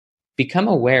become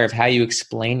aware of how you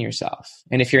explain yourself,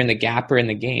 and if you're in the gap or in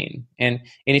the gain, and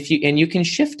you can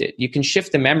shift it. You can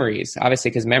shift the memories, obviously,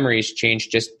 because memories change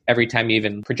just every time you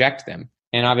even project them.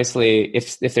 And obviously,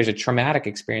 if there's a traumatic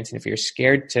experience, and if you're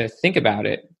scared to think about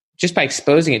it, just by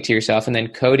exposing it to yourself and then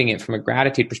coding it from a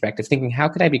gratitude perspective, thinking, how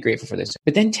could I be grateful for this?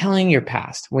 But then telling your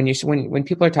past. When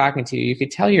people are talking to you, you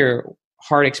could tell your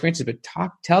hard experiences, but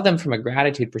tell them from a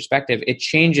gratitude perspective. It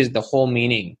changes the whole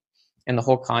meaning and the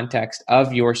whole context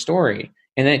of your story.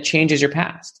 And then it changes your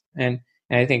past. And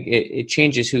I think it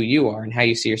changes who you are and how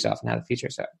you see yourself and how the future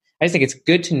is. So I just think it's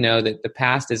good to know that the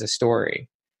past is a story.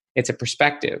 It's a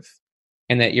perspective,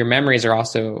 and that your memories are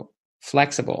also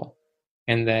flexible,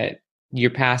 and that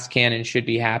your past can and should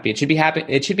be happy. It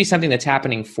should be something that's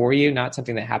happening for you, not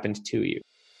something that happened to you.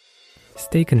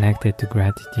 Stay connected to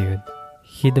gratitude.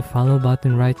 Hit the follow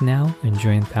button right now and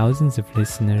join thousands of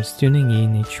listeners tuning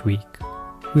in each week.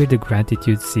 We're the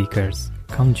Gratitude Seekers.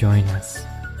 Come join us.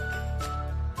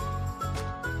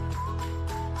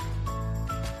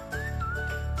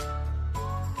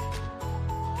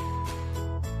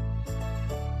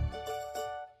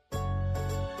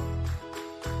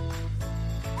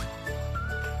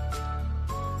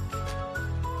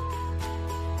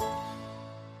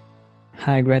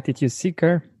 Hi, Gratitude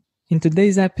Seeker. In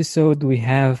today's episode, we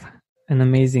have an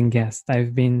amazing guest.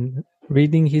 I've been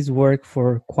reading his work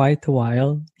for quite a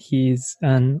while. He's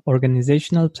an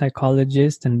organizational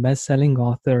psychologist and best-selling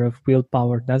author of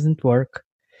Willpower Doesn't Work.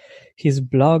 His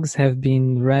blogs have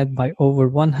been read by over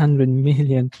 100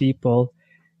 million people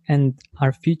and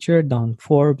are featured on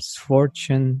Forbes,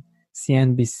 Fortune,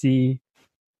 CNBC,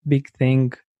 Big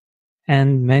Thing,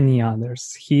 and many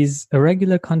others. He's a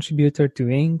regular contributor to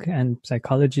Inc. and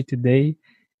Psychology Today,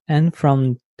 and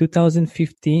from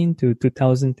 2015 to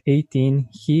 2018,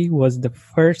 he was the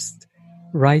first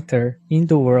writer in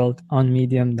the world on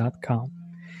Medium.com.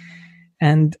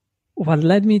 And what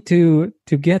led me to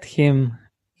get him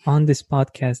on this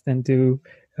podcast and to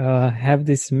have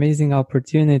this amazing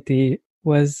opportunity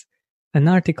was an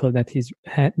article that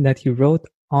he wrote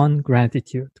on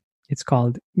gratitude. It's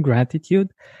called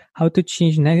Gratitude: How to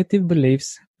Change Negative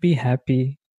Beliefs, Be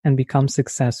Happy, and Become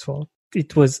Successful.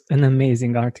 It was an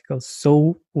amazing article,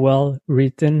 so well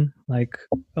written, like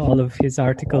all of his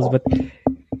articles, but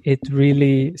it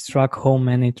really struck home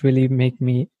and it really made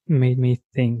me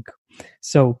think.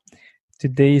 So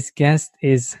today's guest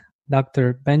is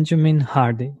Dr. Benjamin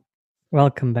Hardy.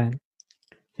 Welcome, Ben.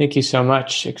 Thank you so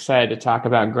much. Excited to talk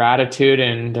about gratitude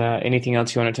and anything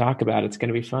else you want to talk about. It's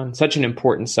going to be fun. Such an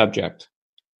important subject.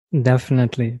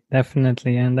 Definitely.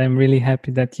 And I'm really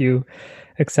happy that you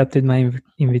accepted my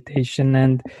invitation.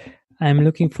 And I'm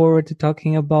looking forward to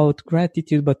talking about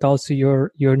gratitude, but also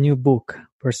your new book,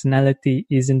 Personality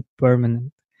Isn't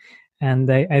Permanent.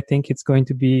 And I think it's going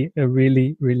to be a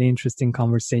really, really interesting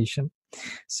conversation.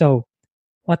 So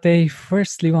what I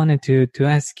firstly wanted to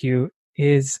ask you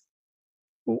is,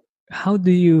 how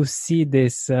do you see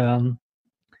this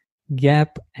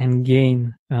gap and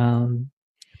gain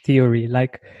theory?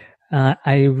 Like,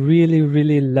 I really,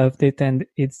 really loved it, and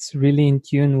it's really in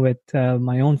tune with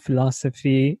my own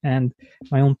philosophy and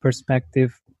my own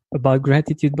perspective about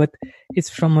gratitude, but it's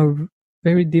from a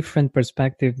very different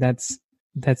perspective that's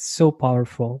so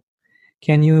powerful.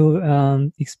 Can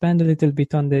you expand a little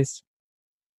bit on this?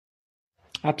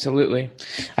 Absolutely.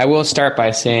 I will start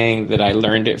by saying that I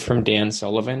learned it from Dan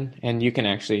Sullivan, and you could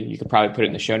probably put it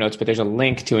in the show notes, but there's a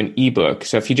link to an ebook.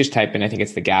 So if you just type in, I think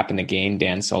it's The Gap and the Gain,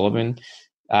 Dan Sullivan,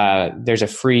 there's a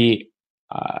free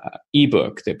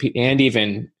ebook and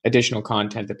even additional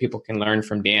content that people can learn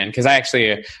from Dan. Because I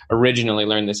actually originally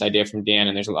learned this idea from Dan,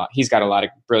 and he's got a lot of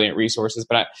brilliant resources,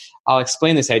 but I'll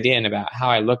explain this idea and about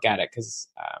how I look at it, because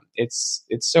it's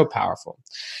so powerful.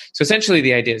 So essentially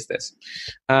the idea is this.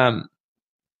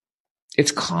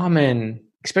 It's common,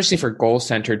 especially for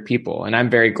goal-centered people, and I'm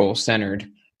very goal-centered,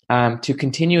 to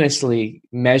continuously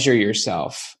measure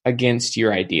yourself against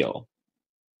your ideal,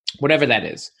 whatever that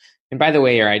is. And by the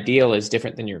way, your ideal is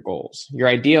different than your goals. Your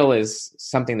ideal is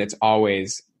something that's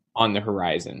always on the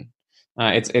horizon.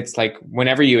 It's like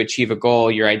whenever you achieve a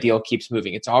goal, your ideal keeps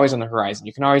moving. It's always on the horizon.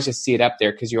 You can always just see it up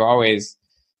there because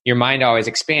your mind always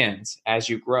expands as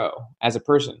you grow as a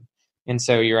person. And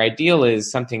so your ideal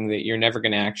is something that you're never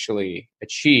going to actually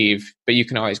achieve, but you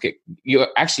can always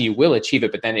you will achieve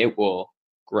it, but then it will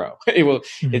grow. It will.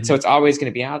 Mm-hmm. So it's always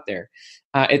going to be out there.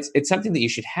 It's something that you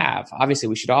should have. Obviously,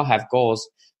 we should all have goals,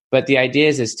 but the idea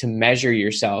is to measure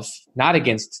yourself not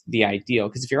against the ideal,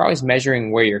 because if you're always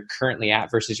measuring where you're currently at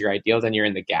versus your ideal, then you're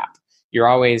in the gap. You're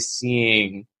always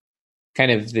seeing kind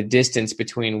of the distance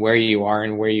between where you are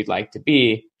and where you'd like to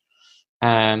be.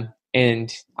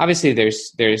 And obviously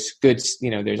there's good,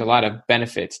 there's a lot of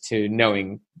benefits to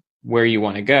knowing where you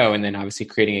want to go, and then obviously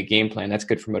creating a game plan. That's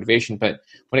good for motivation. But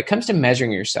when it comes to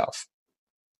measuring yourself,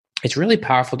 it's really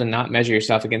powerful to not measure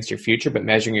yourself against your future, but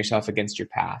measuring yourself against your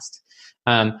past.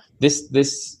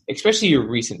 This especially your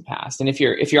recent past. And if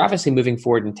you're obviously moving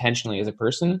forward intentionally as a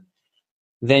person,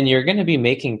 then you're going to be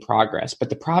making progress. But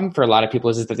the problem for a lot of people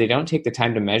is that they don't take the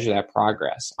time to measure that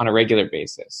progress on a regular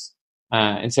basis.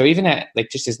 And so even at, like,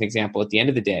 just as an example, at the end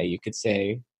of the day, you could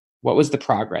say, what was the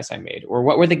progress I made? Or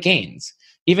what were the gains?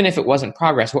 Even if it wasn't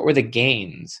progress, what were the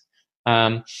gains?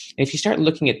 And if you start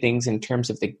looking at things in terms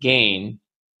of the gain,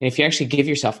 and if you actually give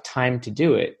yourself time to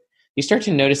do it, you start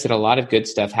to notice that a lot of good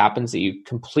stuff happens that you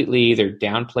completely either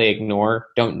downplay, ignore,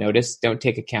 don't notice, don't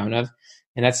take account of.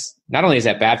 And that's not only is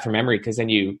that bad for memory, because then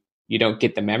you don't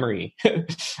get the memory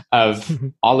of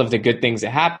all of the good things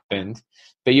that happened,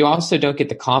 but you also don't get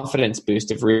the confidence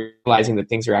boost of realizing that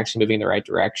things are actually moving in the right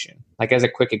direction. Like, as a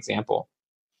quick example,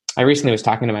 I recently was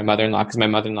talking to my mother-in-law, because my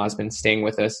mother-in-law has been staying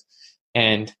with us.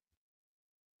 And,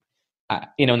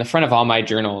 in the front of all my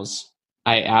journals,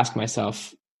 I ask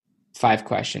myself 5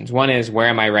 questions. One is, where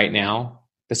am I right now?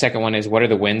 The second one is, what are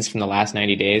the wins from the last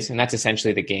 90 days? And that's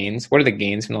essentially the gains. What are the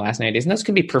gains from the last 90 days? And those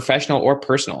can be professional or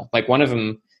personal. Like, one of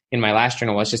them in my last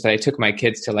journal was just that I took my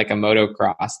kids to like a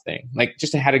motocross thing, like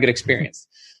just to had a good experience.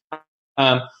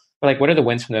 But like, what are the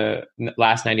wins from the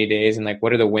last 90 days? And like,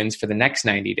 what are the wins for the next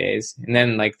 90 days? And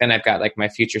then I've got like my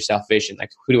future self vision,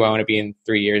 like, who do I want to be in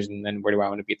 3 years? And then where do I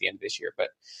want to be at the end of this year?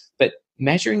 But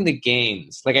measuring the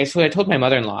gains, like I told my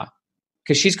mother-in-law,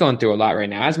 because she's going through a lot right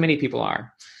now, as many people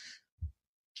are.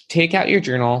 Take out your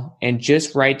journal and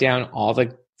just write down all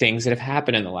the things that have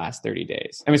happened in the last 30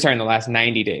 days. In the last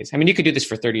 90 days. I mean, you could do this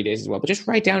for 30 days as well, but just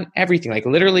write down everything. Like,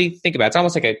 literally think about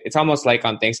it. It's almost like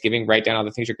on Thanksgiving, write down all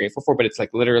the things you're grateful for, but it's like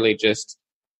literally just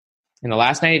in the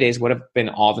last 90 days, what have been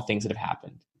all the things that have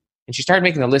happened? And she started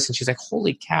making the list, and she's like,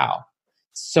 holy cow,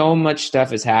 so much stuff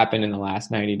has happened in the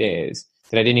last 90 days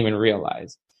that I didn't even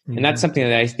realize. Mm-hmm. And that's something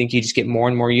that I think you just get more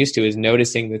and more used to, is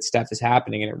noticing that stuff is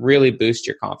happening, and it really boosts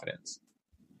your confidence.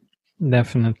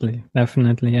 Definitely.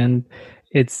 And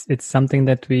it's something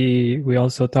that we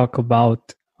also talk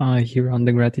about here on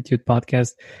the Gratitude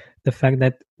Podcast. The fact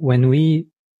that when we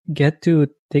get to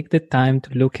take the time to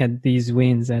look at these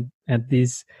wins, at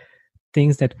these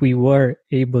things that we were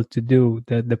able to do,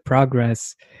 the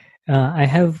progress. I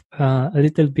have a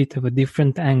little bit of a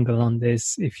different angle on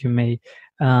this, if you may.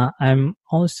 I'm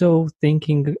also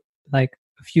thinking like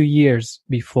a few years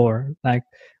before, like,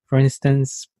 for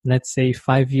instance, let's say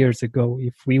 5 years ago,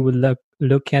 if we would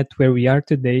look at where we are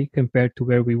today compared to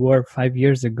where we were 5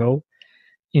 years ago,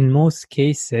 in most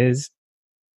cases,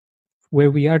 where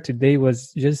we are today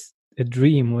was just a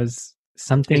dream, was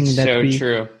something it's so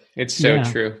true. It's so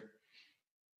true.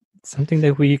 Something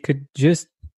that we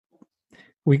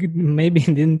maybe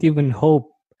didn't even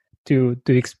hope to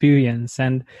experience.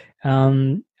 And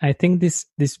I think this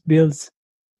builds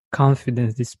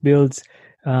confidence. This builds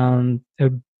a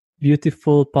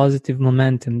beautiful, positive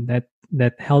momentum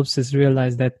that helps us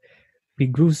realize that we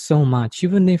grew so much,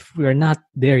 even if we're not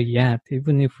there yet,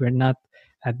 even if we're not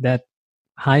at that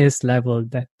highest level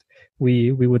that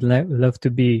we would love to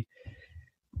be.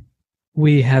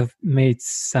 We have made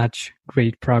such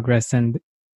great progress, and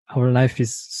our life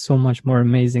is so much more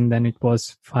amazing than it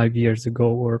was 5 years ago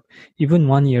or even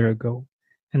 1 year ago.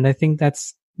 And I think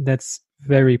that's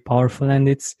very powerful, and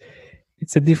it's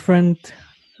a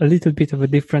little bit of a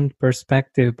different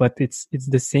perspective, but it's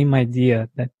the same idea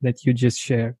that you just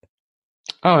shared.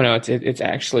 Oh no, it's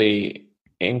actually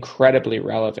incredibly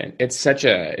relevant. It's such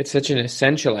an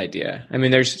essential idea. I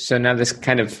mean, so now this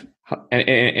kind of,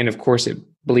 and of course it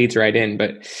bleeds right in,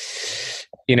 but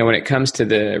when it comes to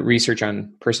the research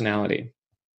on personality,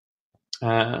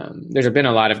 there's been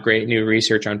a lot of great new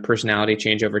research on personality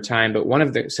change over time.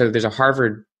 But so there's a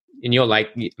Harvard, and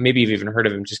maybe you've even heard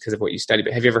of him just because of what you study,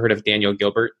 but have you ever heard of Daniel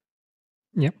Gilbert?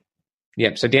 Yep.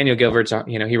 So Daniel Gilbert's,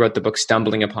 he wrote the book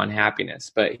Stumbling Upon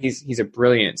Happiness, but he's a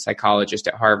brilliant psychologist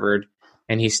at Harvard,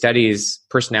 and he studies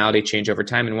personality change over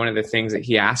time. And one of the things that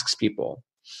he asks people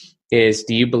is,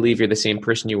 do you believe you're the same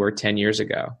person you were 10 years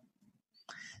ago?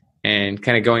 And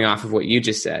kind of going off of what you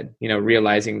just said,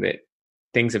 realizing that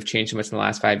things have changed so much in the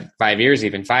last 5 years,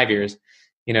 even 5 years,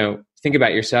 think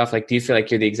about yourself. Like, do you feel like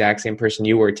you're the exact same person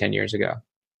you were 10 years ago?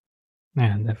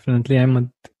 Yeah, definitely. I'm a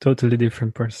totally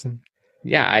different person.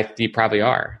 Yeah, you probably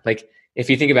are. Like, if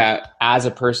you think about as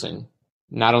a person,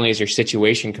 not only is your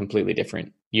situation completely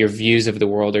different, your views of the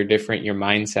world are different, your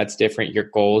mindset's different, your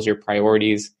goals, your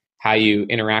priorities, how you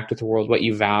interact with the world, what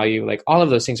you value, like all of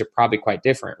those things are probably quite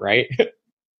different, right?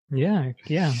 Yeah.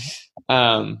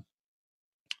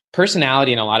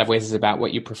 personality in a lot of ways is about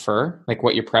what you prefer, like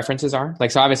what your preferences are.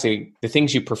 Like, so obviously the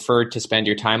things you prefer to spend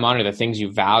your time on are the things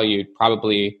you valued.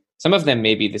 Probably some of them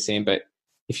may be the same, but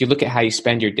if you look at how you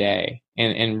spend your day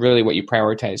and really what you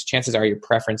prioritize, chances are your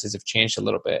preferences have changed a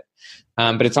little bit.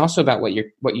 But it's also about what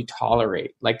you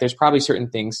tolerate. Like, there's probably certain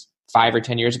things 5 or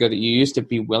 10 years ago that you used to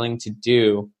be willing to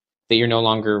do that you're no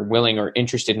longer willing or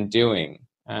interested in doing,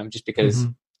 just because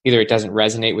either it doesn't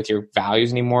resonate with your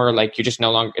values anymore, or like you're just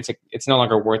no longer, it's no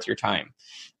longer worth your time.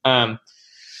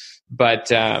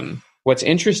 But what's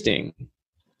interesting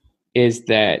is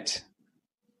that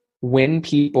when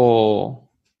people,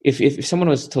 if someone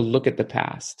was to look at the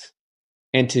past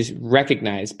and to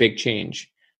recognize big change,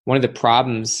 one of the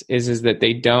problems is that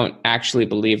they don't actually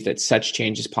believe that such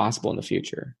change is possible in the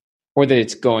future, or that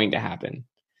it's going to happen.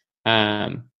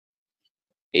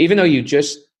 Even though you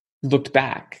just looked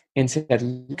back and said,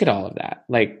 look at all of that.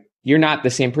 Like, you're not the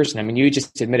same person. I mean, you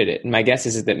just admitted it. And my guess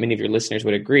is that many of your listeners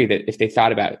would agree that if they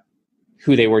thought about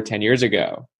who they were 10 years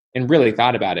ago and really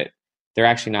thought about it, they're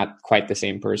actually not quite the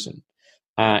same person.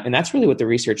 And that's really what the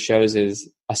research shows is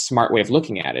a smart way of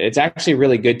looking at it. It's actually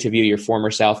really good to view your former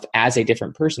self as a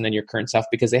different person than your current self,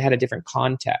 because they had a different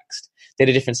context. They had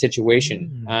a different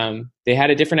situation. They had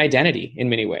a different identity in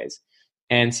many ways.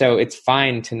 And so it's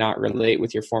fine to not relate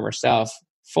with your former self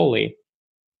fully.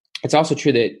 It's also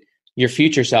true that your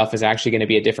future self is actually going to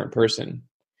be a different person,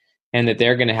 and that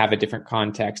they're going to have a different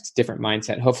context, different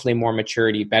mindset, hopefully more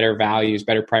maturity, better values,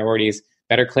 better priorities,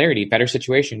 better clarity, better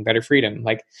situation, better freedom.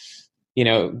 Like,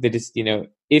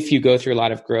 if you go through a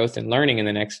lot of growth and learning in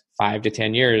the next 5 to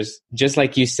 10 years, just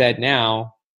like you said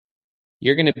now,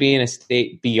 you're going to be in a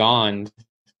state beyond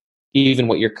even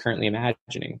what you're currently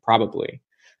imagining, probably.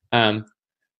 And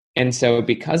so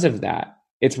because of that,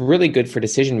 it's really good for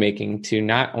decision making to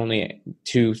not only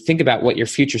to think about what your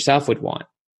future self would want,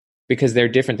 because they're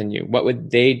different than you. What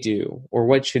would they do, or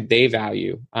what should they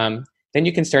value? Then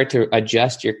you can start to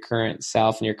adjust your current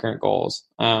self and your current goals.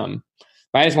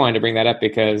 But I just wanted to bring that up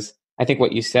because I think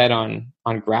what you said on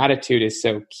gratitude is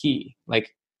so key.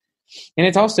 Like, and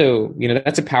it's also,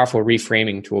 that's a powerful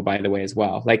reframing tool, by the way, as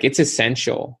well. Like, it's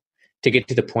essential to get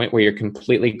to the point where you're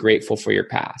completely grateful for your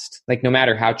past. Like, no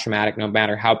matter how traumatic, no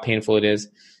matter how painful it is.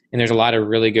 And there's a lot of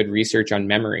really good research on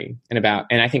memory and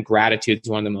I think gratitude is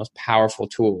one of the most powerful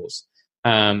tools.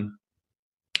 And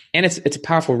it's a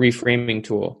powerful reframing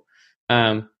tool.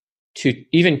 To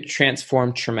even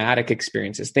transform traumatic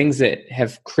experiences, things that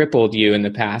have crippled you in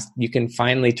the past, you can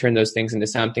finally turn those things into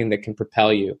something that can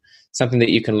propel you, something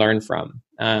that you can learn from.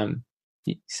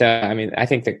 So, I mean, I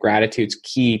think that gratitude's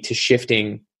key to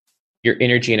shifting your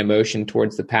energy and emotion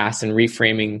towards the past and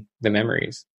reframing the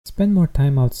memories. Spend more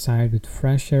time outside with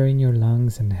fresh air in your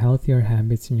lungs and healthier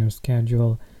habits in your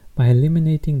schedule by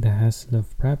eliminating the hassle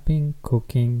of prepping,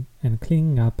 cooking, and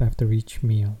cleaning up after each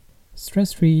meal.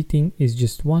 Stress-free eating is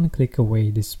just one click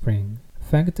away this spring.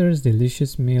 Factor's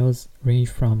delicious meals range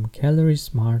from Calorie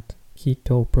Smart,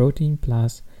 Keto, Protein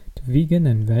Plus to vegan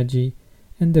and veggie,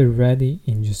 and they're ready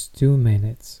in just 2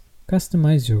 minutes.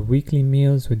 Customize your weekly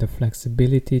meals with the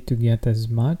flexibility to get as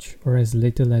much or as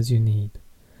little as you need.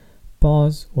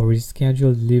 Pause or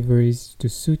reschedule deliveries to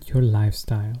suit your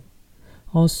lifestyle.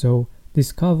 Also,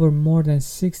 discover more than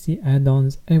 60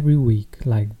 add-ons every week,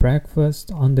 like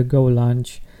breakfast, on-the-go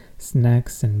lunch,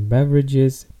 snacks and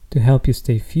beverages to help you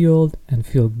stay fueled and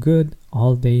feel good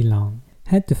all day long.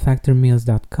 Head to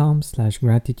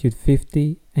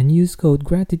factormeals.com/gratitude50 and use code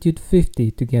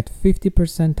gratitude50 to get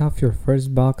 50% off your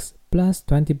first box plus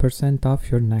 20% off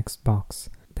your next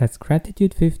box. That's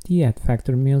gratitude50 at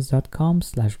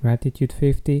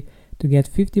factormeals.com/gratitude50 to get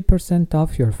 50%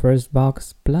 off your first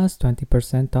box plus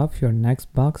 20% off your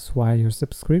next box while your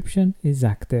subscription is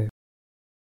active.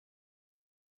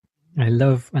 I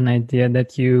love an idea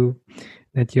that you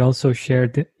also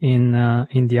shared in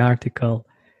the article.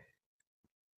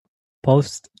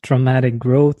 Post-traumatic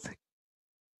growth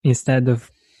instead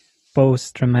of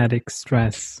post-traumatic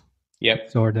stress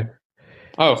disorder.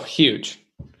 Oh, huge.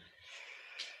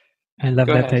 I love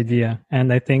that idea.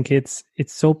 And I think it's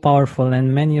so powerful.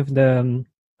 And many of the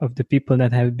people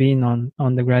that have been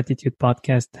on the Gratitude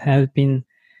podcast have been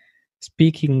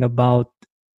speaking about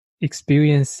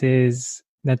experiences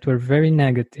that were very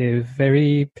negative,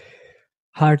 very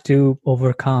hard to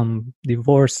overcome,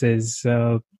 divorces,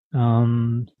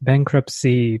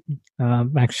 bankruptcy.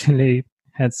 Actually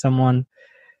had someone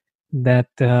that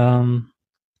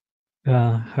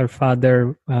her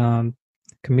father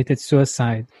committed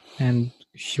suicide, and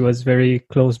she was very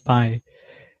close by.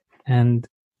 And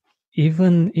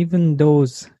even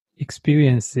those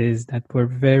experiences that were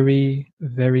very,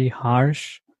 very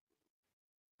harsh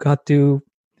got to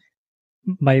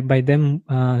by them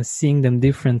seeing them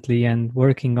differently and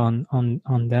working on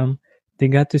them, they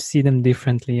got to see them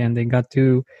differently, and they got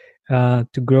to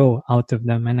grow out of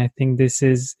them. And I think this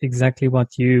is exactly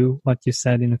what you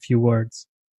said in a few words.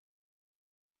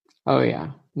 Oh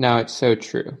yeah, no, it's so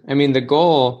true. I mean, the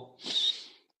goal,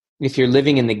 if you're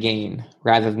living in the gain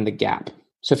rather than the gap.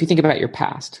 So if you think about your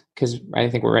past, because I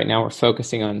think we're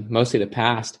focusing on mostly the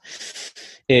past,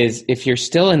 is if you're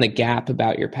still in the gap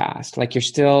about your past, like you're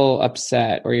still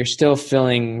upset or you're still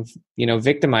feeling,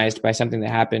 victimized by something that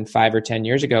happened 5 or 10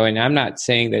 years ago. And I'm not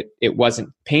saying that it wasn't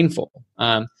painful.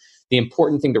 The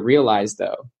important thing to realize,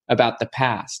 though, about the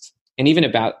past and even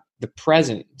about the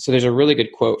present. So there's a really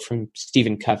good quote from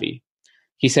Stephen Covey.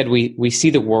 He said, we see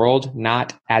the world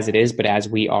not as it is, but as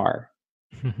we are.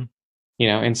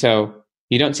 And so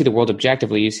you don't see the world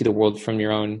objectively, you see the world from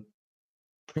your own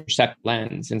perceptive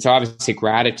lens. And so obviously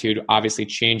gratitude obviously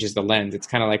changes the lens. It's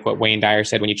kind of like what Wayne Dyer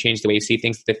said, when you change the way you see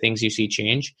things, the things you see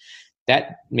change.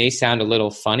 That may sound a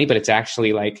little funny, but it's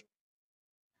actually like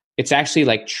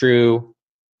true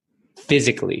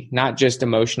physically, not just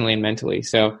emotionally and mentally.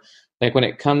 So like when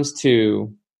it comes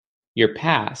to your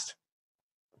past,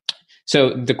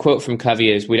 so the quote from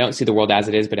Covey is, we don't see the world as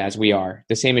it is, but as we are.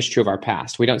 The same is true of our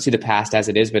past. We don't see the past as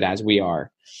it is, but as we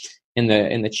are. And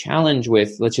the challenge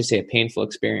with, let's just say, a painful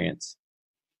experience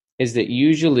is that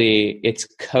usually it's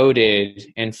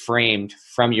coded and framed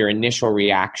from your initial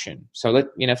reaction. So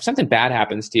if something bad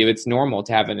happens to you, it's normal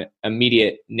to have an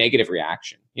immediate negative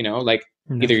reaction, like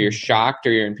either you're shocked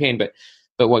or you're in pain.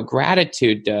 But what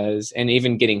gratitude does, and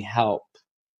even getting help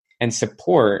and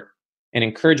support and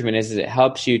encouragement, is it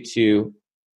helps you to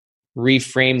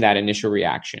reframe that initial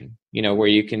reaction, where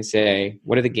you can say,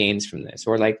 what are the gains from this?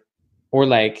 Or like,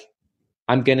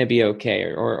 I'm going to be okay,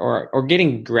 or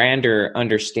getting grander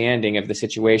understanding of the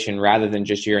situation rather than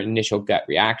just your initial gut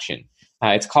reaction.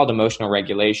 It's called emotional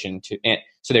regulation.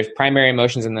 So there's primary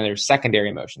emotions and then there's secondary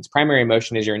emotions. Primary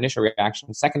emotion is your initial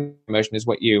reaction. Secondary emotion is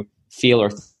what you feel or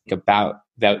think about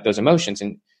those emotions.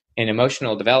 And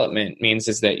emotional development means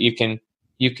is that you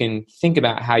can think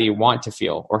about how you want to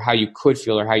feel, or how you could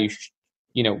feel, or how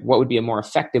what would be a more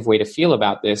effective way to feel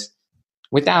about this,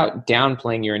 without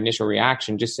downplaying your initial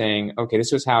reaction, just saying, okay,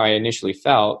 this was how I initially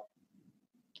felt,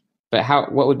 but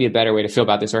what would be a better way to feel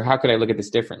about this? Or how could I look at this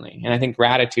differently? And I think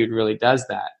gratitude really does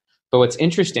that. But what's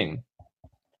interesting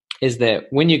is that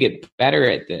when you get better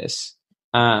at this,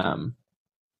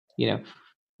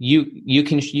 you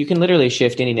can literally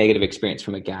shift any negative experience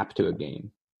from a gap to a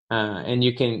gain. And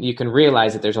you can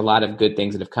realize that there's a lot of good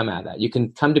things that have come out of that. You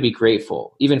can come to be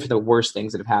grateful, even for the worst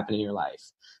things that have happened in your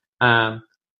life.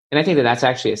 And I think that that's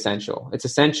actually essential. It's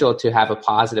essential to have a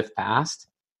positive past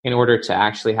in order to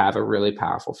actually have a really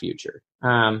powerful future.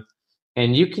 And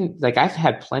you can, I've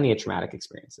had plenty of traumatic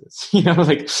experiences,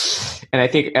 and I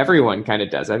think everyone kind of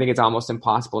does. I think it's almost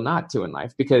impossible not to in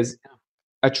life, because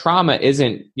a trauma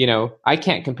isn't, I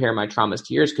can't compare my traumas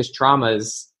to yours, because trauma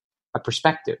is a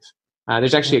perspective.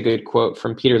 There's actually a good quote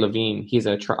from Peter Levine. He's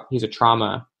a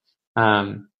trauma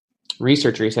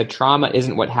researcher. He said, trauma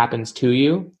isn't what happens to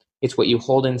you. It's what you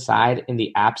hold inside in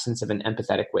the absence of an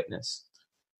empathetic witness.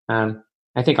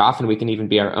 I think often we can even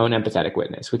be our own empathetic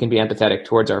witness. We can be empathetic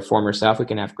towards our former self. We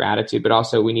can have gratitude, but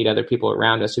also we need other people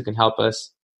around us who can help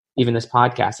us, even this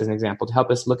podcast as an example, to help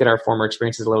us look at our former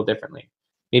experiences a little differently.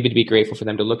 Maybe to be grateful for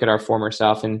them, to look at our former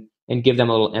self and give them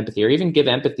a little empathy, or even give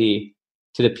empathy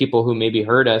to the people who maybe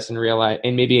hurt us and realize,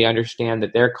 and maybe understand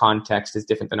that their context is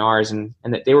different than ours, and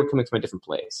that they were coming from a different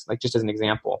place. Like, just as an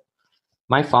example,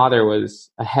 my father was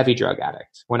a heavy drug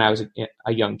addict when I was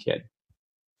a young kid.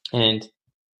 And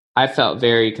I felt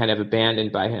very kind of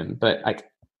abandoned by him, but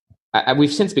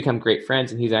we've since become great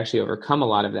friends, and he's actually overcome a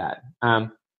lot of that.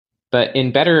 But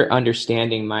in better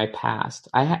understanding my past,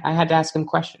 I had to ask him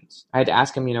questions. I had to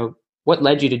ask him, what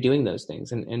led you to doing those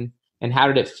things? And how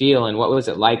did it feel? And what was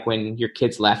it like when your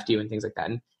kids left you and things like that?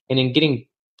 And in getting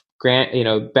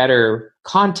better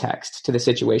context to the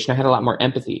situation, I had a lot more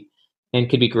empathy and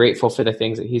could be grateful for the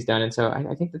things that he's done. And so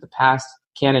I think that the past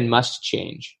can and must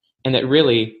change, and that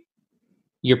really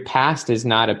your past is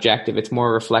not objective. It's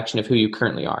more a reflection of who you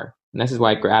currently are. And this is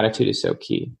why gratitude is so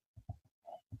key.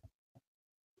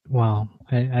 Wow.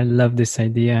 I love this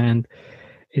idea. And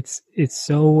it's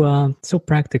so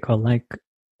practical. Like,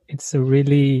 it's a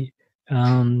really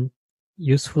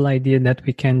useful idea that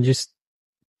we can just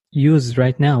use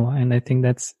right now. And I think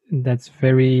that's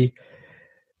very,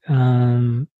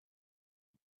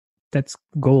 that's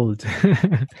gold.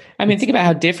 I mean, think about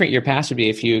how different your past would be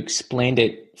if you explained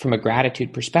it from a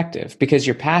gratitude perspective, because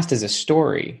your past is a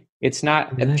story. It's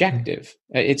not objective.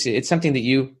 It's something that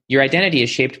your identity is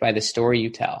shaped by the story you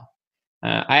tell.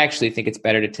 I actually think it's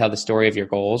better to tell the story of your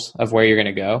goals, of where you're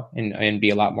going to go, and be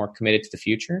a lot more committed to the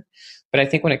future. But I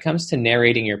think when it comes to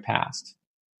narrating your past,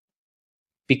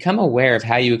 become aware of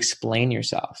how you explain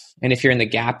yourself, and if you're in the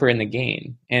gap or in the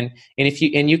gain, and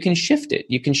you can shift it.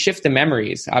 You can shift the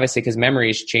memories, obviously, because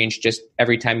memories change just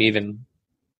every time you even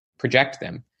project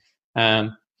them.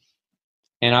 And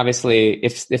obviously,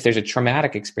 if there's a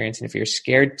traumatic experience, and if you're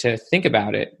scared to think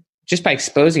about it, just by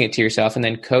exposing it to yourself and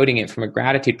then coding it from a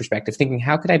gratitude perspective, thinking,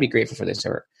 how could I be grateful for this?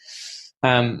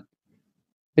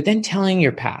 But then telling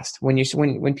your past, when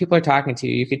people are talking to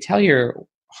you, you could tell your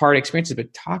hard experiences,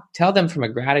 but tell them from a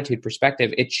gratitude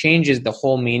perspective. It changes the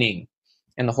whole meaning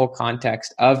and the whole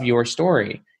context of your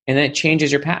story, and then it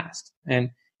changes your past.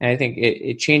 And I think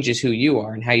it changes who you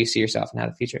are and how you see yourself and how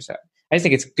the future is. So I just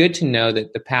think it's good to know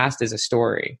that the past is a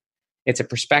story, it's a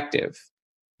perspective,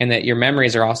 and that your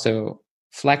memories are also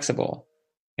flexible,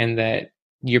 and that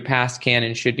your past can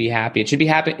and should be happy. It should be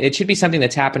happy. It should be something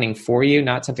that's happening for you,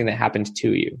 not something that happened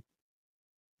to you.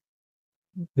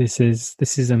 This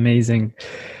is amazing,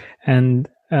 and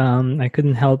I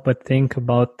couldn't help but think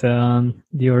about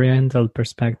the Oriental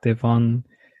perspective on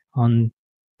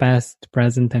past,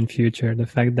 present, and future. The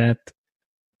fact that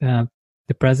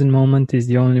the present moment is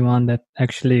the only one that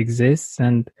actually exists,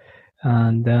 and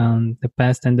the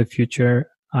past and the future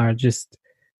are just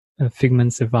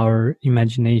figments of our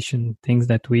imagination, things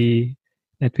that we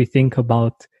think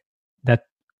about, that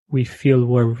we feel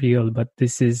were real, but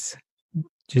this is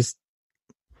just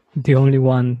the only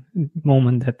one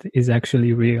moment that is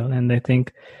actually real. And I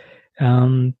think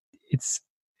it's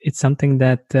something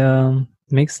that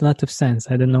makes a lot of sense.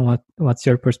 I don't know what's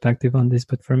your perspective on this,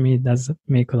 but for me it does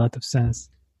make a lot of sense.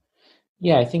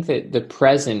 Yeah, I think that the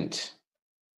present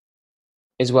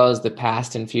as well as the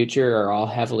past and future are all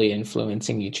heavily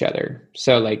influencing each other.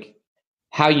 So like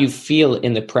how you feel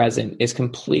in the present is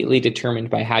completely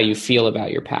determined by how you feel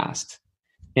about your past.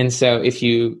 And so if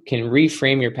you can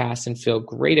reframe your past and feel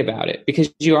great about it,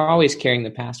 because you're always carrying the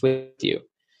past with you.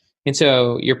 And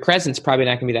so your present's probably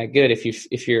not going to be that good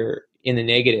if you're in the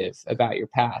negative about your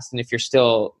past, and if you're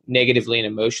still negatively and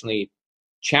emotionally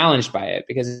challenged by it,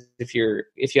 because if you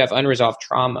have unresolved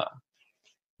trauma,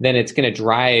 then it's going to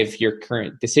drive your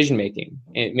current decision making.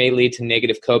 It may lead to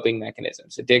negative coping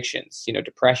mechanisms, addictions,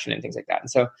 depression and things like that.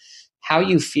 And so how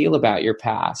you feel about your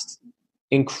past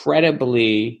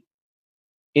incredibly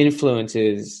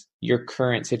influences your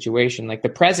current situation. Like the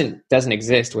present doesn't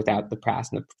exist without the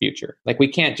past and the future. Like we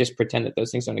can't just pretend that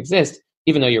those things don't exist,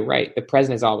 even though you're right. The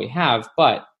present is all we have,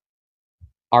 but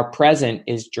our present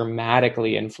is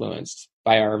dramatically influenced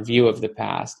by our view of the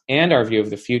past and our view of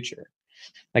the future.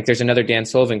 Like there's another Dan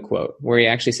Sullivan quote where he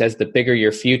actually says, the bigger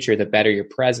your future, the better your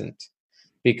present,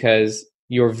 because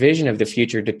your vision of the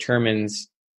future determines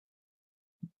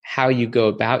how you go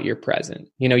about your present.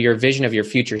 Your vision of your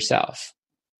future self,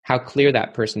 how clear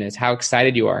that person is, how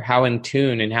excited you are, how in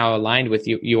tune and how aligned with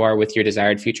you are with your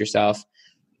desired future self.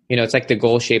 It's like the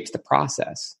goal shapes the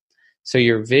process. So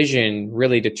your vision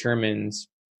really determines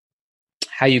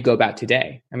how you go about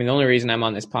today. I mean, the only reason I'm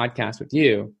on this podcast with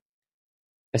you,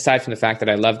 aside from the fact that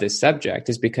I love this subject,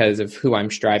 is because of who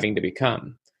I'm striving to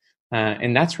become.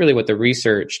 And that's really what the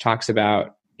research talks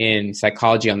about in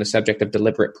psychology on the subject of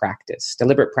deliberate practice.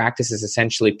 Deliberate practice is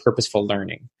essentially purposeful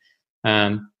learning.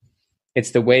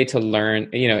 It's the way to learn.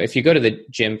 If you go to the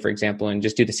gym, for example, and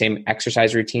just do the same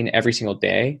exercise routine every single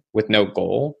day with no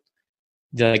goal,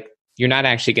 you're not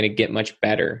actually going to get much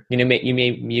better. You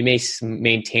may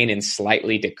maintain and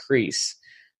slightly decrease.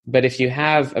 But if you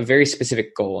have a very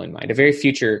specific goal in mind, a very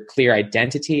future clear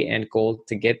identity and goal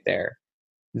to get there,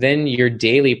 then your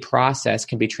daily process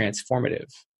can be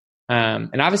transformative.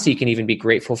 And obviously you can even be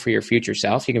grateful for your future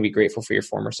self. You can be grateful for your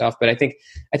former self. But I think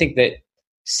that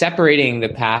separating the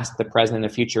past, the present, and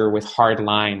the future with hard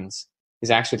lines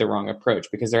is actually the wrong approach,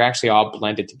 because they're actually all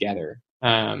blended together.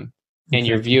 And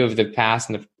your view of the past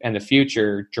and the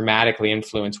future dramatically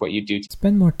influence what you do.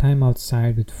 Spend more time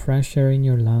outside with fresh air in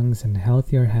your lungs and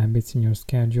healthier habits in your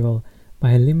schedule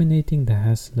by eliminating the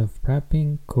hassle of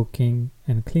prepping, cooking,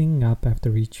 and cleaning up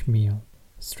after each meal.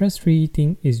 Stress-free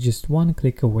eating is just one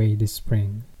click away this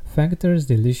spring. Factor's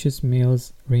delicious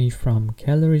meals range from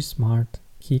Calorie Smart,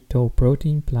 Keto,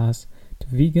 Protein Plus to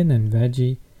vegan and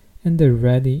veggie, and they're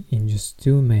ready in just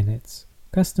 2 minutes.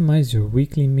 Customize your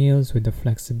weekly meals with the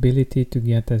flexibility to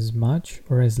get as much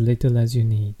or as little as you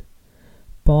need.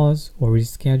 Pause or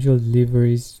reschedule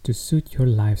deliveries to suit your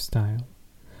lifestyle.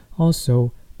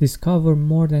 Also, discover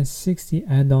more than 60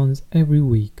 add-ons every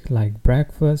week, like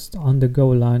breakfast, on-the-go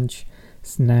lunch,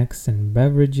 snacks, and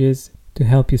beverages to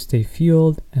help you stay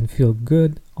fueled and feel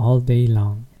good all day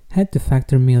long. Head to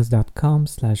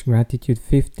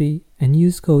factormeals.com/gratitude50 and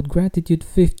use code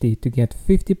gratitude50 to get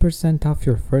 50% off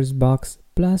your first box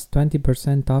plus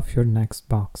 20% off your next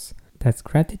box. That's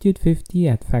gratitude50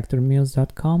 at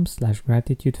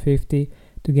factormeals.com/gratitude50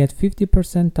 to get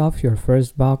 50% off your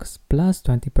first box plus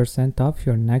 20% off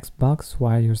your next box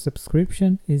while your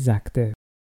subscription is active.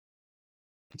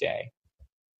 Day.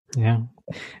 Yeah.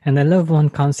 And I love one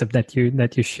concept that you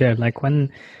shared. Like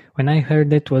when I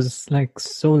heard it was like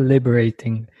so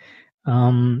liberating.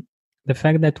 The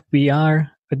fact that we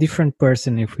are a different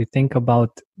person if we think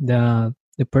about the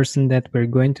person that we're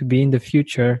going to be in the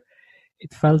future.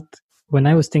 It felt, when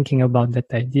I was thinking about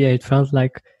that idea, it felt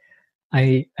like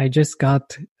I just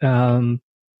got I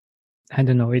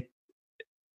don't know,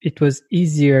 it was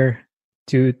easier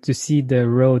to see the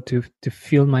road, to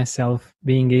feel myself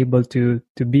being able to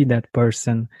be that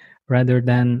person rather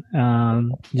than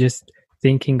just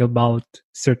thinking about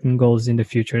certain goals in the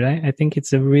future. I think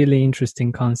it's a really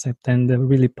interesting concept and a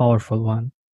really powerful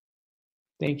one.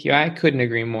 Thank you. I couldn't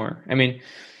agree more. I mean,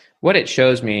 what it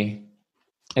shows me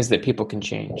is that people can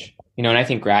change, and I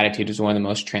think gratitude is one of the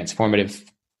most transformative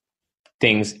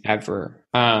things ever.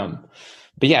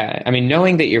 But yeah, I mean,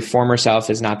 knowing that your former self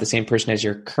is not the same person as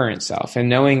your current self, and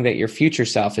knowing that your future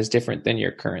self is different than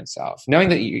your current self, knowing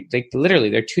that you, like, literally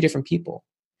they're two different people.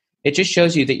 It just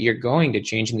shows you that you're going to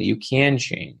change and that you can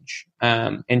change.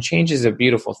 And change is a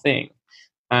beautiful thing.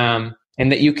 And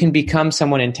that you can become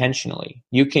someone intentionally.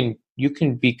 You can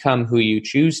become who you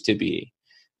choose to be.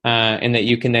 And that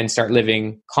you can then start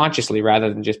living consciously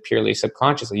rather than just purely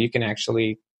subconsciously. You can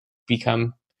actually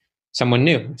become someone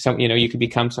new. You can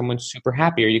become someone super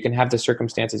happy, or you can have the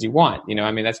circumstances you want.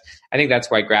 I mean, I think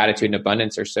that's why gratitude and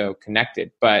abundance are so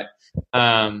connected. But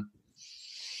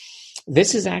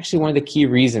this is actually one of the key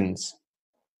reasons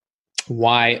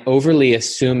why overly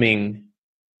assuming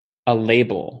a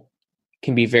label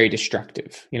can be very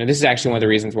destructive. This is actually one of the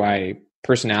reasons why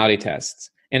personality tests,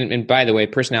 and by the way,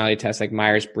 personality tests like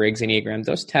Myers-Briggs, Enneagram,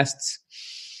 those tests,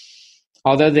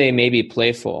 although they may be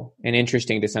playful and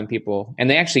interesting to some people, and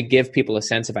they actually give people a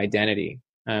sense of identity,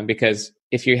 because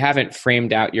if you haven't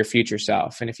framed out your future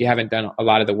self, and if you haven't done a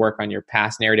lot of the work on your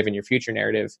past narrative and your future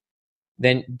narrative,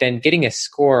 then getting a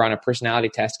score on a personality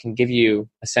test can give you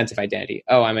a sense of identity.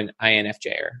 Oh, I'm an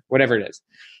INFJ or whatever it is.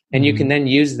 And you can then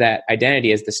use that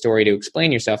identity as the story to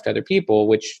explain yourself to other people,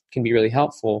 which can be really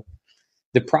helpful.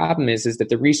 The problem is that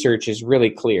the research is really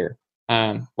clear.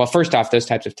 Well, first off, those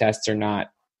types of tests are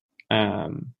not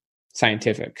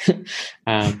scientific.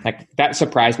 Like that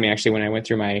surprised me actually when I went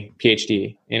through my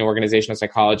PhD in organizational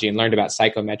psychology and learned about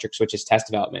psychometrics, which is test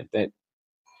development, that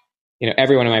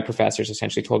every one of my professors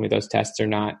essentially told me those tests are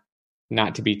not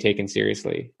to be taken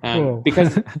seriously,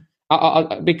 because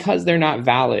they're not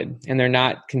valid and they're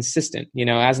not consistent.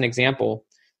 As an example,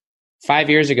 5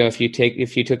 years ago, if you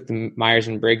took the Myers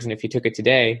and Briggs and if you took it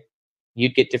today,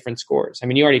 you'd get different scores. I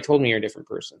mean, you already told me you're a different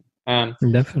person.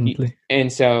 Definitely.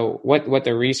 And so what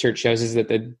the research shows is that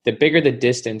the bigger the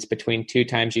distance between two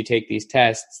times you take these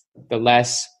tests, the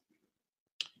less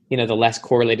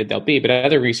correlated they'll be. But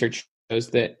other research shows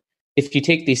that if you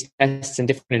take these tests in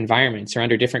different environments or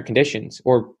under different conditions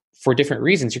or for different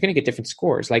reasons, you're going to get different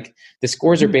scores. Like the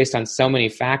scores are based on so many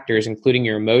factors, including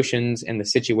your emotions and the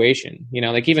situation.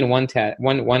 Like even one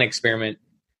experiment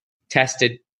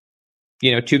tested,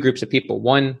 two groups of people.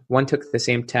 One took the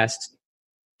same test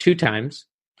 2 times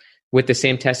with the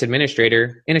same test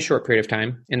administrator in a short period of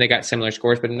time, and they got similar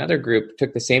scores. But another group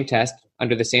took the same test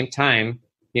under the same time,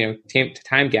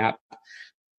 time gap,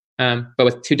 but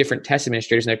with 2 different test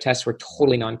administrators, and their tests were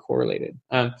totally non-correlated.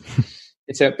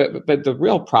 And so, but the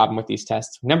real problem with these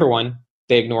tests, number one,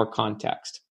 they ignore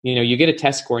context. You get a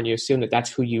test score and you assume that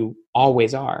that's who you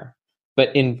always are.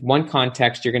 But in one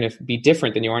context, you're going to be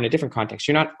different than you are in a different context.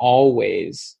 You're not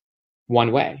always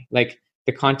one way. Like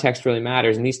the context really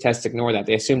matters. And these tests ignore that.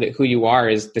 They assume that who you are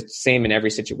is the same in every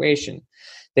situation.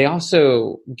 They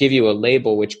also give you a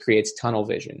label, which creates tunnel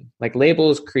vision. Like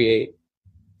labels create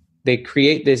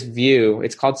this view.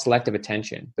 It's called selective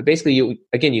attention. But basically,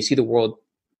 you see the world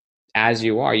as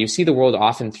you are. You see the world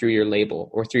often through your label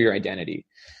or through your identity.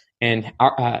 And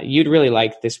you'd really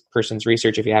like this person's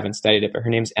research if you haven't studied it, but her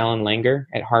name's Ellen Langer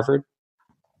at Harvard.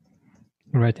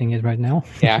 I'm writing it right now.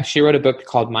 Yeah, she wrote a book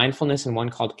called Mindfulness and one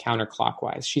called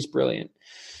Counterclockwise. She's brilliant.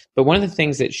 But one of the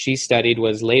things that she studied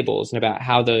was labels and about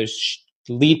how those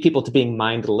lead people to being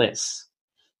mindless.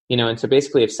 And so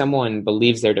basically if someone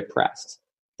believes they're depressed,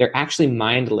 they're actually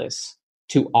mindless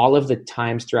to all of the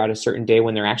times throughout a certain day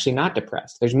when they're actually not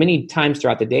depressed. There's many times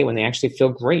throughout the day when they actually feel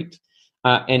great.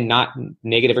 And not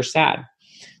negative or sad.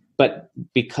 But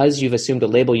because you've assumed a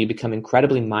label, you become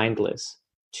incredibly mindless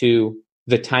to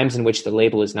the times in which the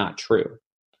label is not true.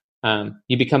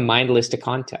 You become mindless to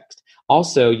context.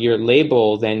 Also, your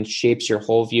label then shapes your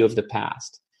whole view of the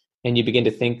past. And you begin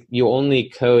to think you only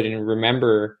code and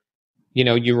remember,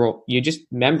 you just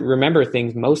remember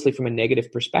things mostly from a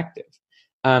negative perspective.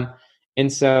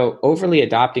 And so overly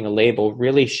adopting a label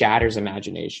really shatters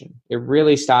imagination. It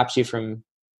really stops you from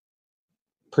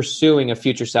pursuing a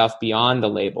future self beyond the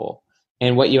label.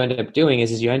 And what you end up doing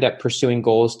is you end up pursuing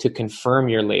goals to confirm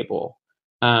your label.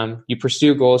 You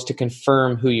pursue goals to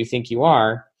confirm who you think you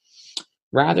are,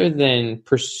 rather than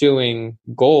pursuing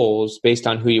goals based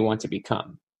on who you want to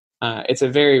become. It's a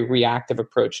very reactive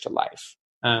approach to life.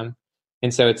 And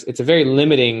so it's a very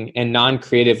limiting and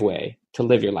non-creative way to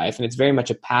live your life. And it's very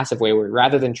much a passive way where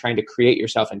rather than trying to create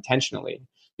yourself intentionally,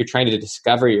 you're trying to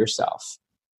discover yourself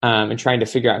and trying to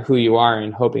figure out who you are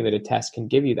and hoping that a test can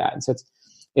give you that. And so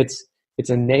it's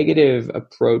a negative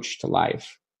approach to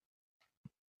life.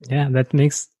 Yeah, that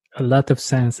makes a lot of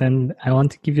sense. And I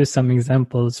want to give you some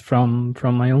examples from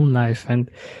my own life. And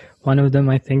one of them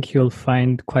I think you'll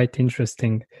find quite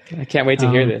interesting. I can't wait to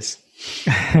hear this.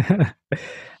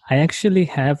 I actually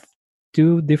have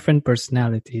two different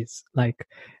personalities. Like,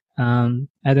 I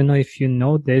don't know if you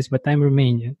know this, but I'm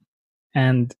Romanian.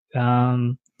 And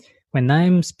when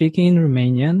I'm speaking in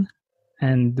Romanian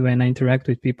and when I interact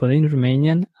with people in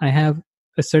Romanian, I have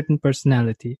a certain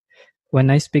personality. When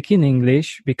I speak in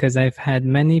English, because I've had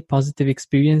many positive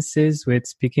experiences with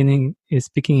speaking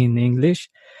in English,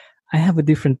 I have a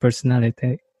different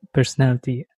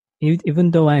personality.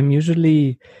 Even though I'm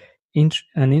usually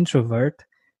an introvert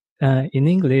in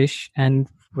English, and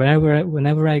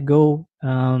whenever I go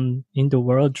in the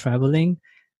world traveling,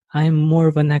 I'm more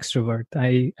of an extrovert.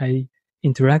 I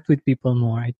interact with people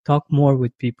more. I talk more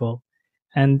with people,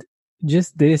 and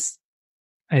just this,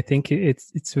 I think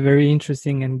it's very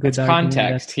interesting and good. It's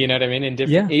context, you know what I mean? And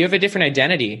different, you have a different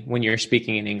identity when you're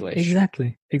speaking in English.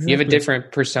 Exactly. You have a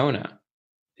different persona.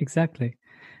 Exactly.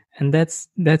 And that's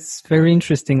very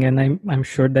interesting, and I'm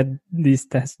sure that these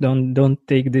tests don't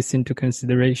take this into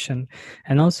consideration.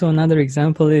 And also another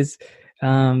example is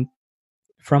from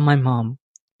my mom.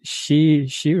 She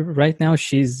right now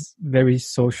she's very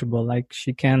sociable. Like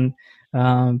she can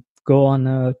go on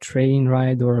a train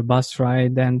ride or a bus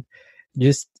ride and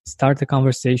just start a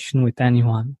conversation with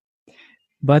anyone.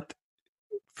 But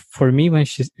for me, when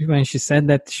she said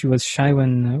that she was shy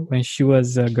when she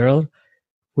was a girl,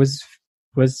 was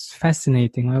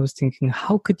fascinating. I was thinking,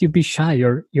 how could you be shy?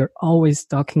 You're always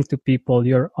talking to people.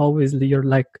 You're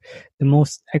like the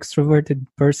most extroverted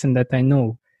person that I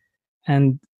know.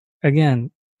 And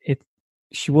again,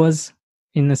 she was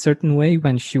in a certain way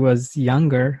when she was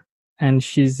younger, and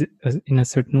she's in a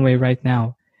certain way right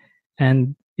now.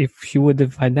 And if she would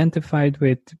have identified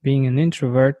with being an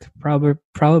introvert,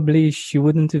 probably she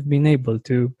wouldn't have been able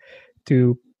to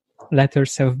let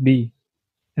herself be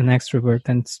an extrovert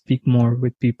and speak more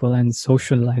with people and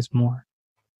socialize more.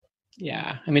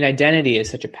 Yeah. I mean, identity is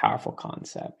such a powerful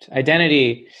concept.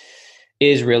 Identity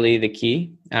is really the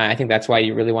key. I think that's why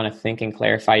you really want to think and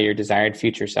clarify your desired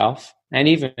future self. And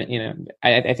even,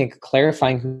 I think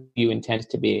clarifying who you intend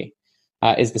to be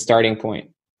is the starting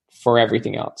point for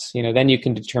everything else. Then you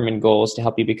can determine goals to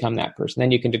help you become that person.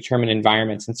 Then you can determine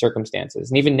environments and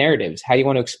circumstances and even narratives, how you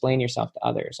want to explain yourself to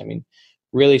others. I mean,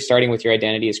 really starting with your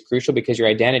identity is crucial because your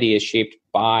identity is shaped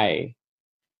by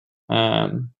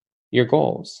your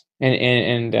goals.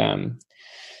 And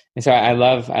so I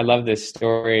love this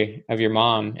story of your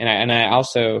mom. And I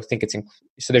also think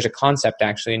so there's a concept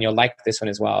actually, and you'll like this one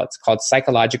as well. It's called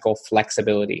psychological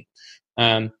flexibility.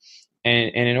 And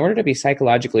in order to be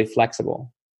psychologically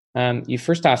flexible, you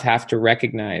first off have to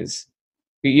recognize,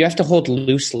 you have to hold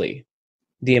loosely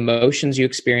the emotions you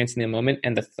experience in the moment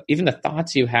and even the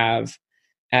thoughts you have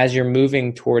as you're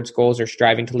moving towards goals or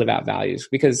striving to live out values,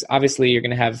 because obviously you're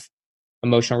going to have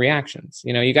emotional reactions.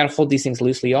 You got to hold these things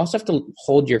loosely. You also have to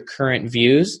hold your current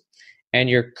views and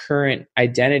your current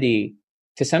identity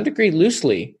to some degree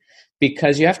loosely,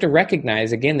 because you have to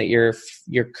recognize again that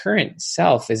your current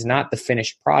self is not the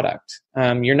finished product.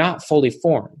 You're not fully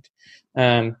formed.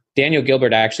 Daniel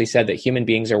Gilbert actually said that human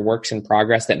beings are works in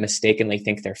progress that mistakenly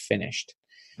think they're finished.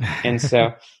 And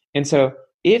so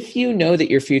if you know that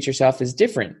your future self is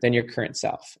different than your current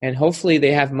self, and hopefully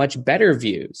they have much better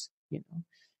views,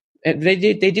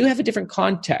 they do have a different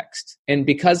context. And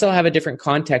because they'll have a different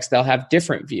context, they'll have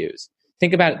different views.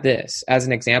 Think about this as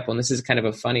an example. And this is kind of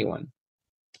a funny one.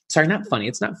 Sorry, not funny.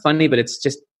 It's not funny, but it's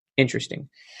just interesting.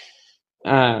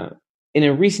 In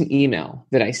a recent email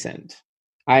that I sent,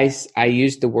 I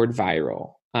used the word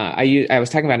viral. I was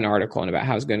talking about an article and about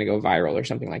how it's going to go viral or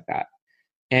something like that.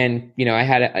 And, I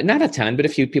had not a ton, but a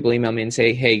few people email me and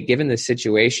say, hey, given the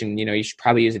situation, you should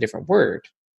probably use a different word.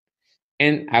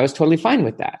 And I was totally fine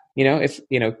with that. If,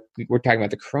 we're talking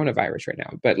about the coronavirus right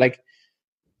now, but like,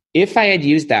 if I had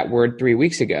used that word 3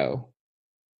 weeks ago,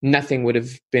 nothing would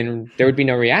have been, there would be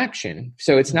no reaction.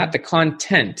 So it's not the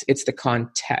content, it's the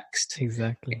context.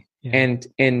 Exactly. Yeah.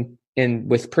 And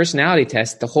with personality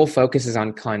tests, the whole focus is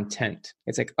on content.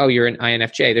 It's like, oh, you're an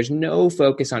INFJ. There's no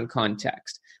focus on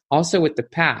context. Also with the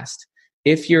past,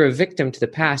 if you're a victim to the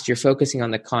past, you're focusing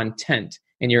on the content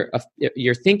and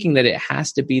you're thinking that it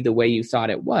has to be the way you thought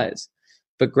it was.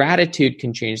 But gratitude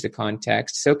can change the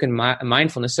context. So can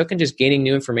mindfulness. So can just gaining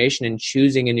new information and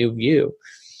choosing a new view.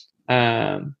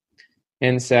 And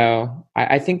so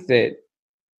I think that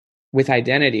with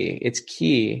identity, it's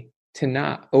key to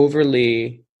not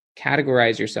overly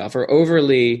categorize yourself or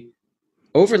overly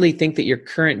think that your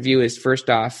current view is first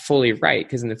off fully right,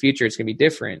 because in the future it's going to be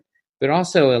different, but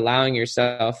also allowing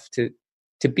yourself to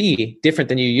be different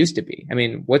than you used to be. I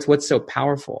mean, what's so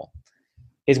powerful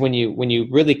is when you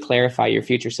really clarify your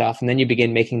future self, and then you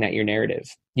begin making that your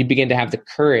narrative. You begin to have the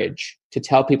courage to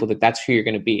tell people that that's who you're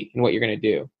going to be and what you're going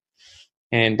to do.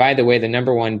 And by the way, the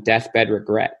number one deathbed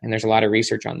regret, and there's a lot of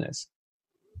research on this,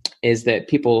 is that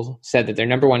people said that their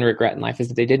number one regret in life is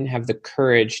that they didn't have the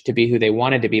courage to be who they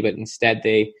wanted to be, but instead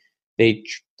they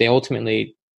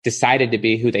ultimately decided to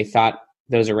be who they thought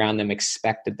those around them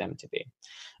expected them to be.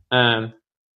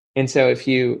 And so if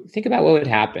you think about what would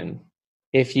happen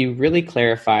if you really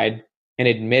clarified and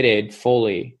admitted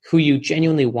fully who you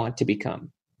genuinely want to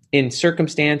become in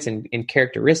circumstance and in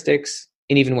characteristics,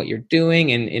 and even what you're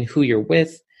doing and who you're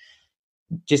with,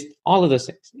 just all of those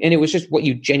things. And it was just what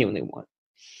you genuinely want.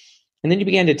 And then you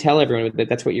began to tell everyone that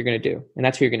that's what you're going to do. And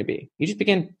that's who you're going to be. You just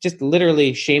began just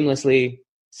literally shamelessly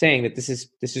saying that this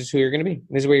is who you're going to be.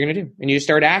 This is what you're going to do. And you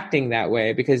start acting that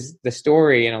way because the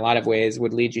story in a lot of ways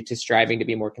would lead you to striving to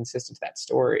be more consistent to that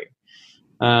story.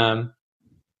 And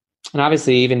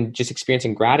obviously even just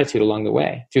experiencing gratitude along the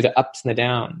way through the ups and the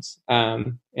downs.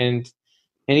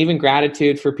 And even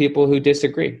gratitude for people who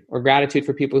disagree, or gratitude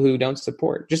for people who don't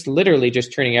support. Just literally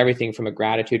just turning everything from a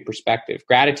gratitude perspective.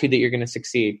 Gratitude that you're going to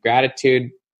succeed. Gratitude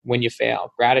when you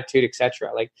fail. Gratitude,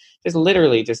 etc. Like just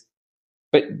literally just.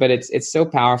 But it's so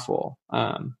powerful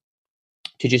to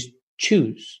just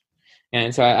choose.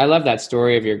 And so I love that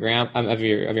story of your of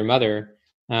your mother.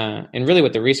 And really,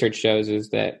 what the research shows is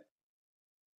that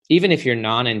even if you're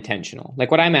non-intentional, like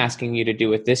what I'm asking you to do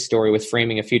with this story, with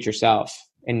framing a future self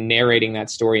and narrating that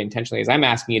story intentionally, is I'm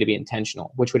asking you to be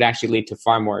intentional, which would actually lead to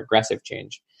far more aggressive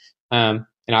change. And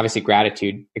obviously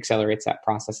gratitude accelerates that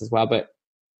process as well. But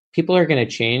people are going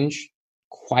to change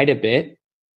quite a bit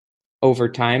over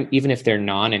time, even if they're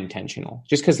non-intentional,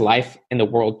 just because life and the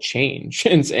world change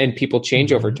and people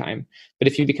change over time. But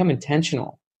if you become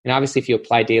intentional, and obviously if you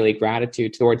apply daily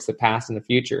gratitude towards the past and the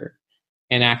future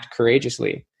and act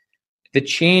courageously, the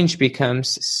change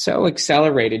becomes so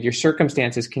accelerated. Your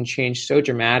circumstances can change so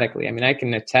dramatically. I mean, I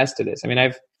can attest to this. I mean,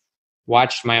 I've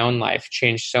watched my own life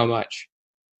change so much,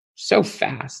 so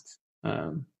fast.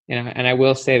 And I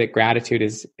will say that gratitude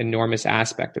is an enormous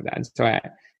aspect of that. And so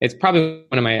it's probably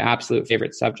one of my absolute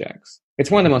favorite subjects. It's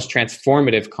one of the most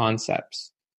transformative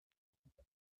concepts.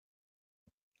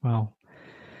 Wow.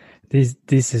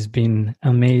 This has been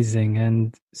amazing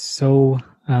and so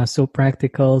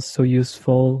practical, so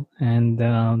useful, and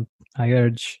I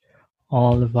urge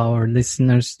all of our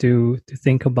listeners to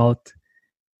think about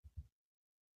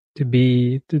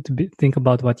think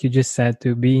about what you just said,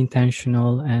 to be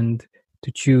intentional and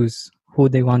to choose who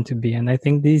they want to be. And I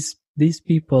think these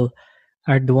people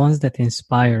are the ones that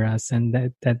inspire us and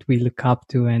that we look up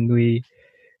to and we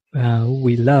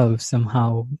love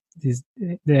somehow.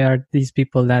 They are these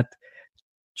people that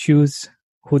choose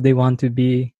who they want to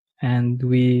be, and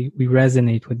we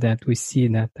resonate with that. We see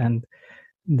that, and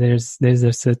there's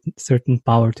a certain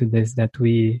power to this that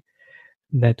we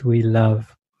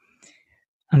love.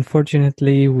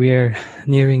 Unfortunately, we're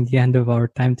nearing the end of our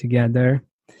time together.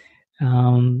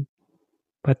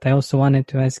 But I also wanted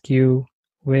to ask you,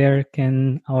 where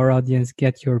can our audience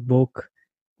get your book?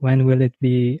 When will it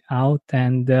be out?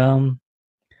 And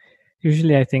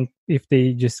usually I think if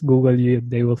they just Google you,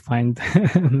 they will find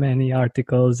many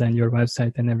articles and your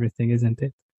website and everything, isn't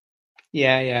it?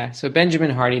 Yeah. So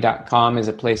benjaminhardy.com is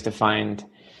a place to find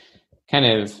kind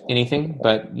of anything,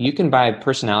 but you can buy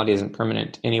Personality Isn't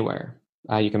Permanent anywhere.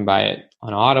 You can buy it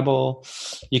on Audible.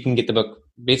 You can get the book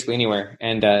basically anywhere.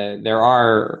 And there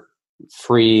are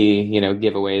free,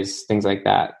 giveaways, things like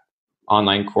that,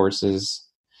 online courses,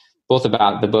 both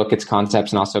about the book, its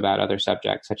concepts, and also about other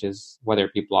subjects, such as whether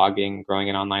it be blogging, growing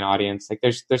an online audience. Like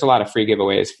there's a lot of free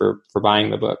giveaways for buying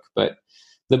the book, but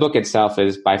the book itself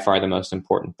is by far the most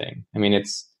important thing. I mean, it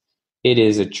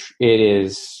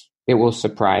will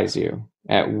surprise you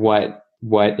at what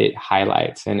it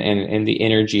highlights and the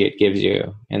energy it gives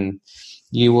you, and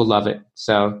you will love it.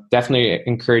 So definitely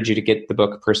encourage you to get the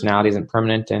book, Personality Isn't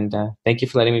Permanent. And thank you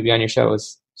for letting me be on your show. It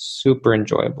was super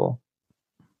enjoyable.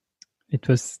 It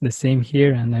was the same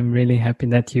here, and I'm really happy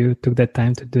that you took the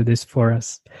time to do this for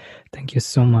us. Thank you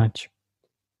so much.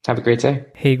 Have a great day.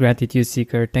 Hey, Gratitude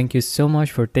Seeker, thank you so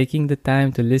much for taking the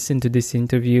time to listen to this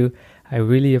interview. I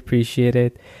really appreciate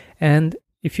it. And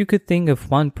if you could think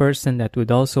of one person that would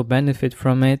also benefit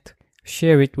from it,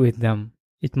 share it with them.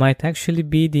 It might actually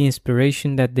be the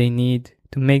inspiration that they need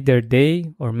to make their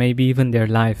day or maybe even their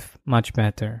life much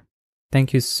better.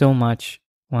 Thank you so much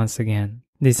once again.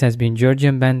 This has been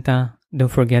Georgian Benta. Don't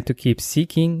forget to keep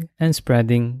seeking and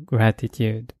spreading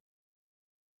gratitude.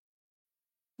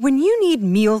 When you need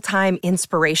mealtime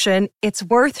inspiration, it's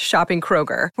worth shopping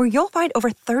Kroger, where you'll find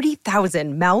over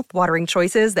 30,000 mouth-watering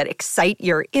choices that excite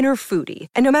your inner foodie.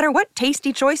 And no matter what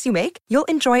tasty choice you make, you'll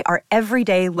enjoy our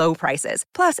everyday low prices,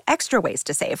 plus extra ways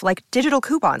to save, like digital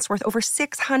coupons worth over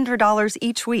 $600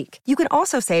 each week. You can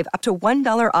also save up to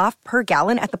 $1 off per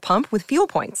gallon at the pump with fuel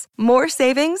points. More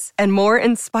savings and more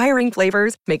inspiring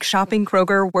flavors make shopping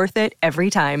Kroger worth it every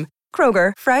time.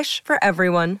 Kroger, fresh for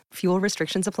everyone. Fuel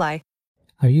restrictions apply.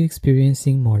 Are you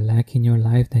experiencing more lack in your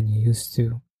life than you used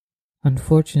to?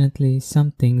 Unfortunately,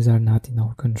 some things are not in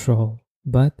our control,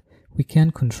 but we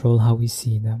can control how we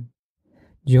see them.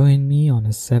 Join me on a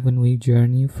 7-week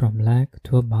journey from lack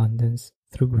to abundance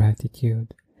through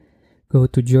gratitude. Go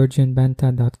to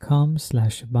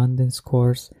georgianbenta.com/abundance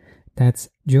course. That's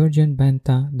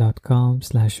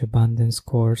georgianbenta.com/abundance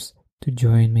course to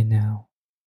join me now.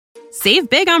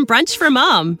 Save big on brunch for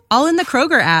mom, all in the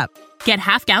Kroger app. Get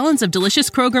half gallons of delicious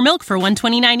Kroger milk for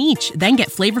 $1.29 each. Then get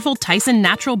flavorful Tyson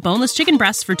natural boneless chicken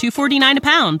breasts for $2.49 a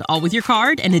pound, all with your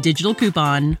card and a digital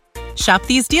coupon. Shop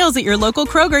these deals at your local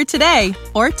Kroger today,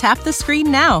 or tap the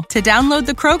screen now to download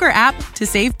the Kroger app to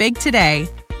save big today.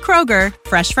 Kroger,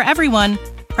 fresh for everyone.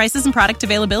 Prices and product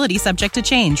availability subject to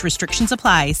change. Restrictions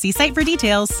apply. See site for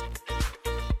details.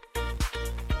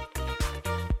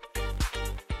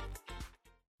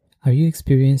 Are you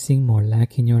experiencing more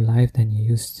lack in your life than you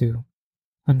used to?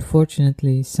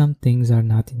 Unfortunately, some things are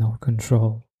not in our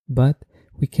control, but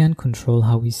we can control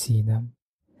how we see them.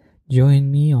 Join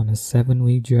me on a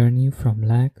 7-week journey from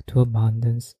lack to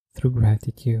abundance through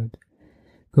gratitude.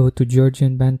 Go to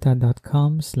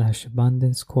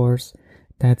georgianbenta.com/abundance course.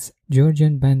 That's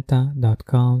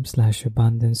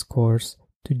georgianbenta.com/abundance course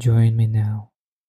to join me now.